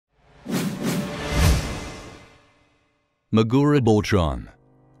MAGURA Boltron.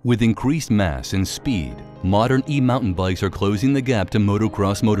 With increased mass and speed, modern e-mountain bikes are closing the gap to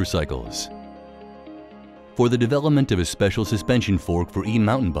motocross motorcycles. For the development of a special suspension fork for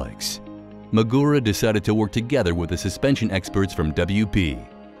e-mountain bikes, MAGURA decided to work together with the suspension experts from WP,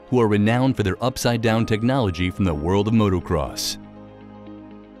 who are renowned for their upside-down technology from the world of motocross.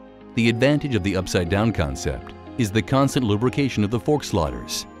 The advantage of the upside-down concept is the constant lubrication of the fork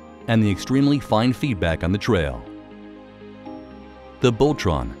sliders and the extremely fine feedback on the trail. The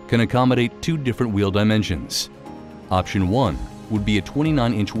Boltron can accommodate two different wheel dimensions. Option 1 would be a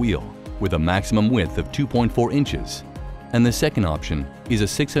 29-inch wheel with a maximum width of 2.4 inches, and the second option is a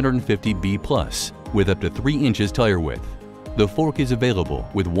 650B+ with up to 3 inches tire width. The fork is available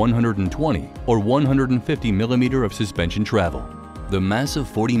with 120 or 150 mm of suspension travel. The massive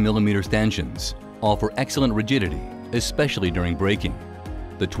 40 mm stanchions offer excellent rigidity, especially during braking.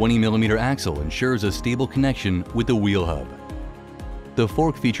 The 20 mm axle ensures a stable connection with the wheel hub. The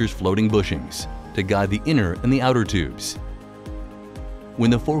fork features floating bushings to guide the inner and the outer tubes. When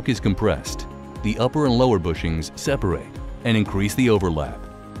the fork is compressed, the upper and lower bushings separate and increase the overlap.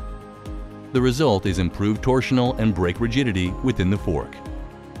 The result is improved torsional and brake rigidity within the fork.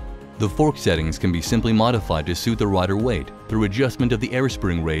 The fork settings can be simply modified to suit the rider weight through adjustment of the air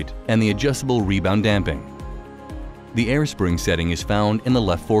spring rate and the adjustable rebound damping. The air spring setting is found in the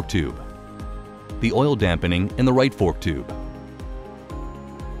left fork tube, the oil dampening in the right fork tube.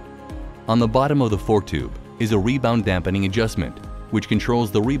 On the bottom of the fork tube is a rebound dampening adjustment, which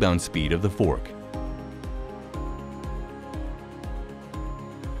controls the rebound speed of the fork.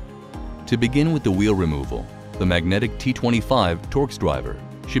 To begin with the wheel removal, the magnetic T25 Torx driver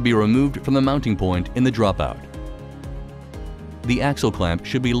should be removed from the mounting point in the dropout. The axle clamp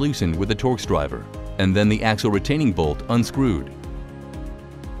should be loosened with the Torx driver, and then the axle retaining bolt unscrewed.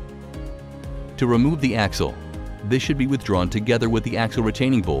 To remove the axle, this should be withdrawn together with the axle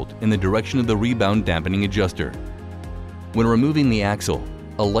retaining bolt in the direction of the rebound dampening adjuster. When removing the axle,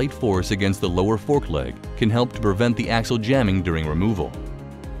 a light force against the lower fork leg can help to prevent the axle jamming during removal.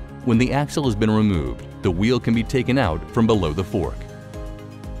 When the axle has been removed, the wheel can be taken out from below the fork.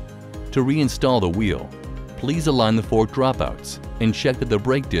 To reinstall the wheel, please align the fork dropouts and check that the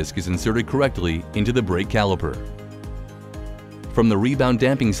brake disc is inserted correctly into the brake caliper. From the rebound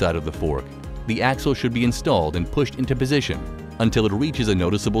damping side of the fork, the axle should be installed and pushed into position until it reaches a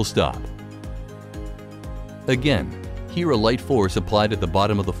noticeable stop. Again, here a light force applied at the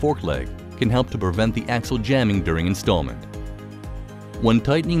bottom of the fork leg can help to prevent the axle jamming during installment. When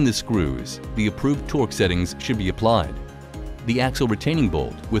tightening the screws, the approved torque settings should be applied. The axle retaining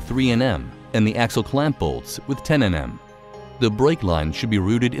bolt with 3 Nm and the axle clamp bolts with 10 Nm. The brake line should be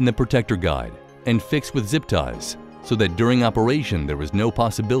rooted in the protector guide and fixed with zip ties so that during operation there is no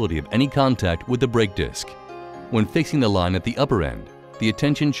possibility of any contact with the brake disc. When fixing the line at the upper end, the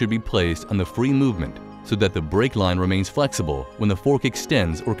attention should be placed on the free movement so that the brake line remains flexible when the fork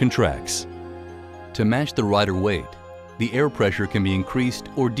extends or contracts. To match the rider weight, the air pressure can be increased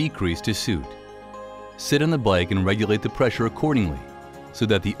or decreased to suit. Sit on the bike and regulate the pressure accordingly so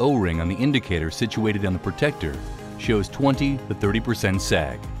that the O-ring on the indicator situated on the protector shows 20 to 30%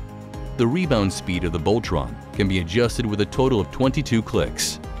 sag. The rebound speed of the Boltron can be adjusted with a total of 22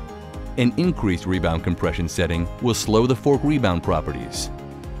 clicks. An increased rebound compression setting will slow the fork rebound properties,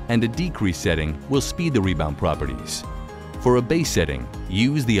 and a decreased setting will speed the rebound properties. For a base setting,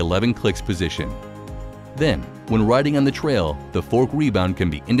 use the 11 clicks position. Then, when riding on the trail, the fork rebound can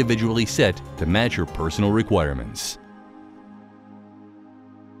be individually set to match your personal requirements.